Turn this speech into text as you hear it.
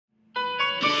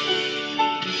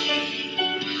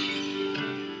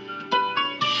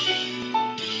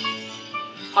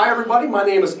everybody, my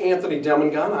name is Anthony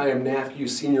Demangone. I am NAFCU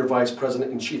Senior Vice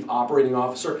President and Chief Operating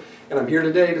Officer, and I'm here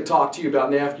today to talk to you about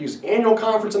NAFCU's annual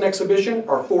conference and exhibition,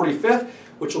 our 45th,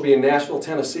 which will be in Nashville,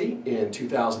 Tennessee in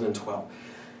 2012.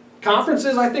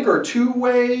 Conferences, I think, are a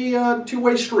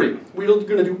two-way street. We're going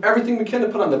to do everything we can to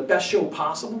put on the best show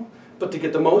possible, but to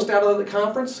get the most out of the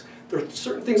conference, there are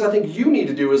certain things I think you need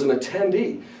to do as an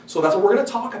attendee. So that's what we're going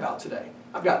to talk about today.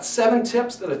 I've got 7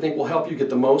 tips that I think will help you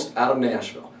get the most out of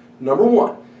Nashville. Number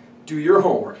 1, do your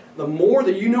homework. The more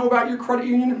that you know about your credit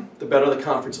union, the better the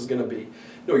conference is going to be.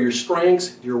 Know your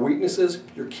strengths, your weaknesses,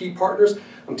 your key partners.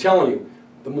 I'm telling you,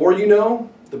 the more you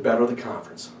know, the better the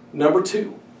conference. Number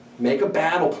 2, make a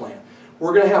battle plan.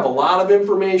 We're going to have a lot of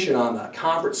information on the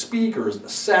conference speakers, the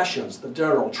sessions, the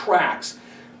general tracks.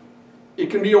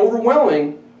 It can be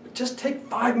overwhelming, but just take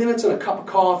 5 minutes and a cup of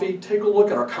coffee, take a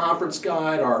look at our conference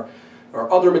guide, our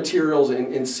other materials,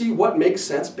 and see what makes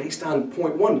sense based on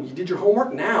point 1. You did your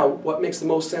homework, now what makes the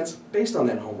most sense based on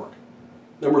that homework.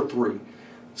 Number 3,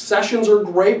 sessions are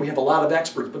great, we have a lot of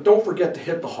experts, but don't forget to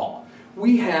hit the hall.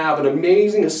 We have an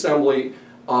amazing assembly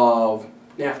of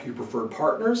NAFCU preferred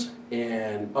partners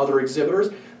and other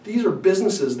exhibitors. These are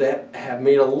businesses that have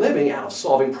made a living out of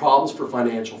solving problems for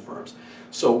financial firms.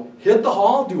 So hit the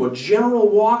hall, do a general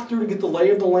walkthrough to get the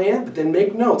lay of the land, but then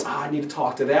make notes. I need to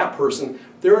talk to that person.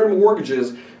 They're in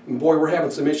mortgages, and boy, we're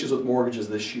having some issues with mortgages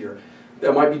this year.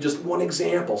 That might be just one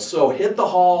example. So hit the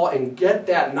hall and get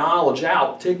that knowledge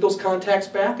out. Take those contacts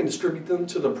back and distribute them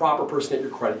to the proper person at your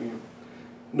credit union.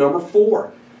 Number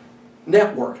 4,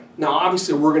 network. Now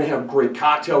obviously we're going to have great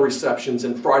cocktail receptions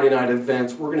and Friday night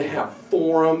events. We're going to have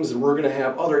forums, and we're going to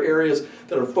have other areas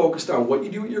that are focused on what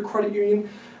you do at your credit union.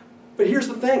 But here's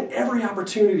the thing, every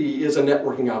opportunity is a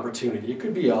networking opportunity. It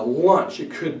could be a lunch,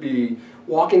 it could be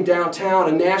walking downtown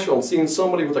in Nashville and seeing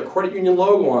somebody with a credit union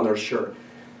logo on their shirt.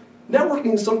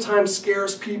 Networking sometimes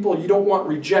scares people. You don't want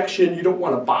rejection, you don't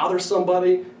want to bother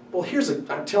somebody. Well,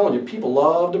 I'm telling you, people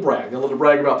love to brag. They love to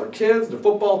brag about their kids, their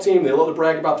football team, they love to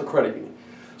brag about their credit union.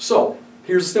 So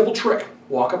here's a simple trick.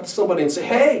 Walk up to somebody and say,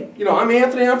 hey, I'm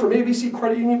Anthony, I'm from ABC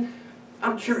Credit Union.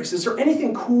 I'm curious, is there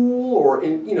anything cool or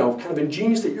kind of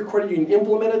ingenious that your credit union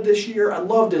implemented this year? I'd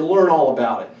love to learn all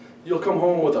about it. You'll come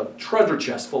home with a treasure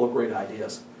chest full of great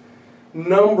ideas.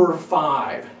 Number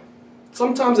 5,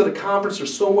 sometimes at a conference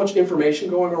there's so much information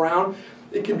going around,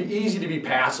 it can be easy to be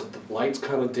passive. The lights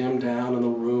kind of dim down in the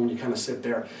room, you kind of sit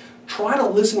there. Try to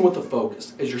listen with a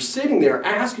focus. As you're sitting there,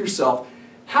 ask yourself,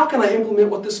 how can I implement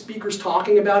what this speaker's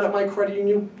talking about at my credit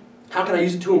union? How can I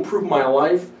use it to improve my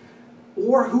life?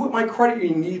 Or who at my credit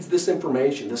union needs this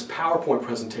information, this PowerPoint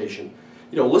presentation?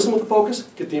 Listen with a focus,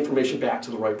 get the information back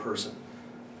to the right person.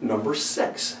 Number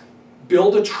 6,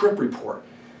 build a trip report.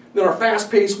 In our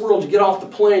fast-paced world, you get off the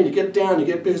plane, you get down, you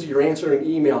get busy, you're answering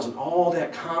emails, and all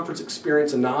that conference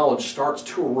experience and knowledge starts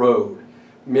to erode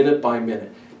minute by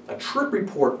minute. A trip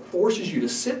report forces you to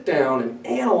sit down and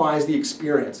analyze the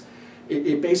experience.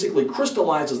 It basically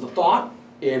crystallizes the thought,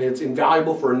 and it's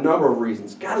invaluable for a number of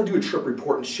reasons. Got to do a trip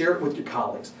report and share it with your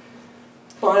colleagues.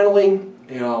 Finally,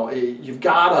 you've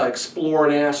got to explore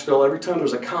Nashville. Every time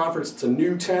there's a conference, it's a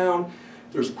new town.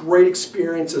 There's great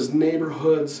experiences,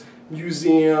 neighborhoods,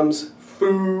 museums,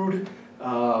 food,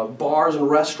 bars and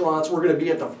restaurants. We're going to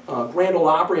be at the Grand Ole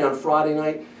Opry on Friday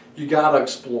night. You got to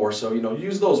explore. So,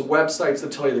 use those websites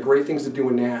that tell you the great things to do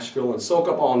in Nashville and soak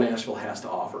up all Nashville has to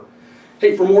offer.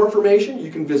 Hey, for more information,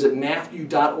 you can visit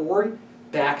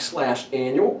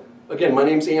nafcu.org/annual. Again, my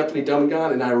name's Anthony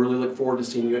Demangone, and I really look forward to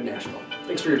seeing you at Nashville.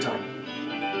 Thanks for your time.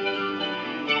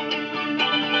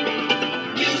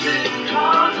 Music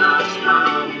calls us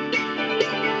strong.